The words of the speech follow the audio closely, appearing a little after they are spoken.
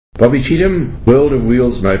Bobby Cheatham, World of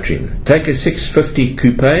Wheels Motoring. Take a 650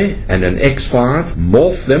 Coupe and an X5,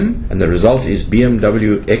 morph them, and the result is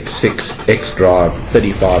BMW X6 X-Drive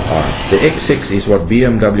 35i. The X6 is what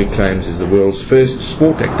BMW claims is the world's first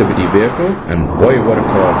sport activity vehicle, and boy what a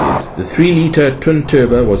car it is. The 3-litre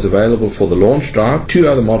twin-turbo was available for the launch drive. 2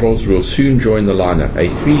 other models will soon join the lineup, a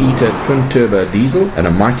 3-litre twin-turbo diesel and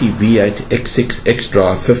a mighty V8 X6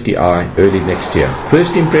 X-Drive 50i early next year.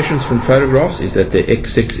 First impressions from photographs is that the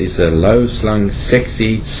X6 is a low-slung,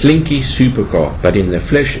 sexy, slinky supercar, but in the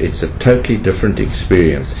flesh it's a totally different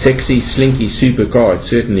experience. Sexy, slinky supercar it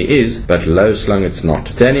certainly is, but low-slung it's not.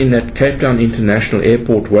 Standing at Cape Town International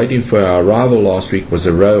Airport waiting for our arrival last week was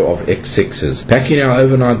a row of X6s. Packing our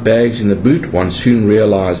overnight bags in the boot, one soon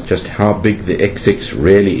realized just how big the X6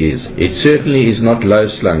 really is. It certainly is not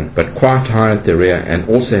low-slung, but quite high at the rear, and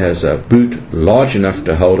also has a boot large enough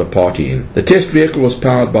to hold a party in. The test vehicle was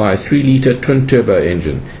powered by a 3-litre twin-turbo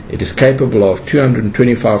engine. It is capable of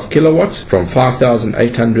 225 kilowatts from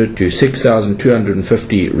 5,800 to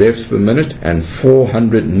 6,250 revs per minute and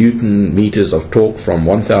 400 newton meters of torque from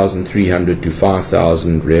 1,300 to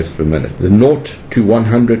 5,000 revs per minute. The 0 to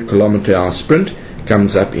 100 km/h sprint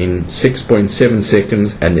comes up in 6.7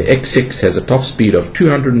 seconds, and the X6 has a top speed of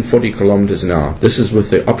 240 km/h. This is with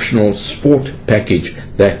the optional sport package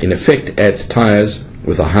that in effect adds tires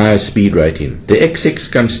with a higher speed rating. The X6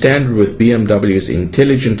 comes standard with BMW's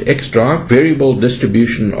intelligent X-Drive, variable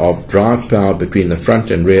distribution of drive power between the front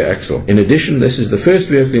and rear axle. In addition, this is the first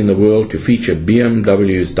vehicle in the world to feature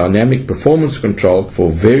BMW's dynamic performance control for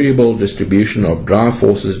variable distribution of drive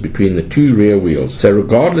forces between the 2 rear wheels. So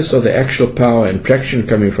regardless of the actual power and traction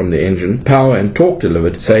coming from the engine, power and torque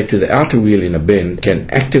delivered, say to the outer wheel in a bend, can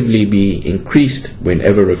actively be increased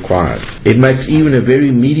whenever required. It makes even a very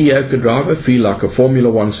mediocre driver feel like a Formula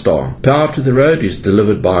 1 star. Power to the road is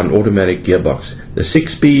delivered by an automatic gearbox. The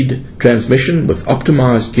 6-speed transmission with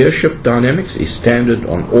optimized gear shift dynamics is standard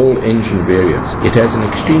on all engine variants. It has an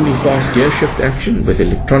extremely fast gear shift action with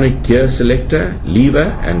electronic gear selector,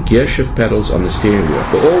 lever and gear shift pedals on the steering wheel.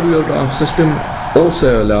 The all-wheel drive system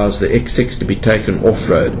also allows the X6 to be taken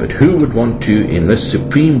off-road, but who would want to in this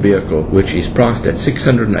supreme vehicle, which is priced at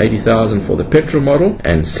 $680,000 for the petrol model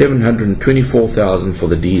and $724,000 for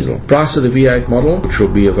the diesel. Price of the V8 model, which will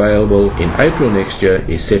be available in April next year,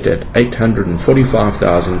 is set at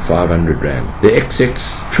 $845,500. The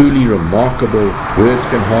X6, truly remarkable, words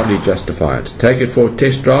can hardly justify it. Take it for a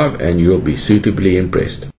test drive and you'll be suitably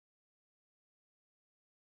impressed.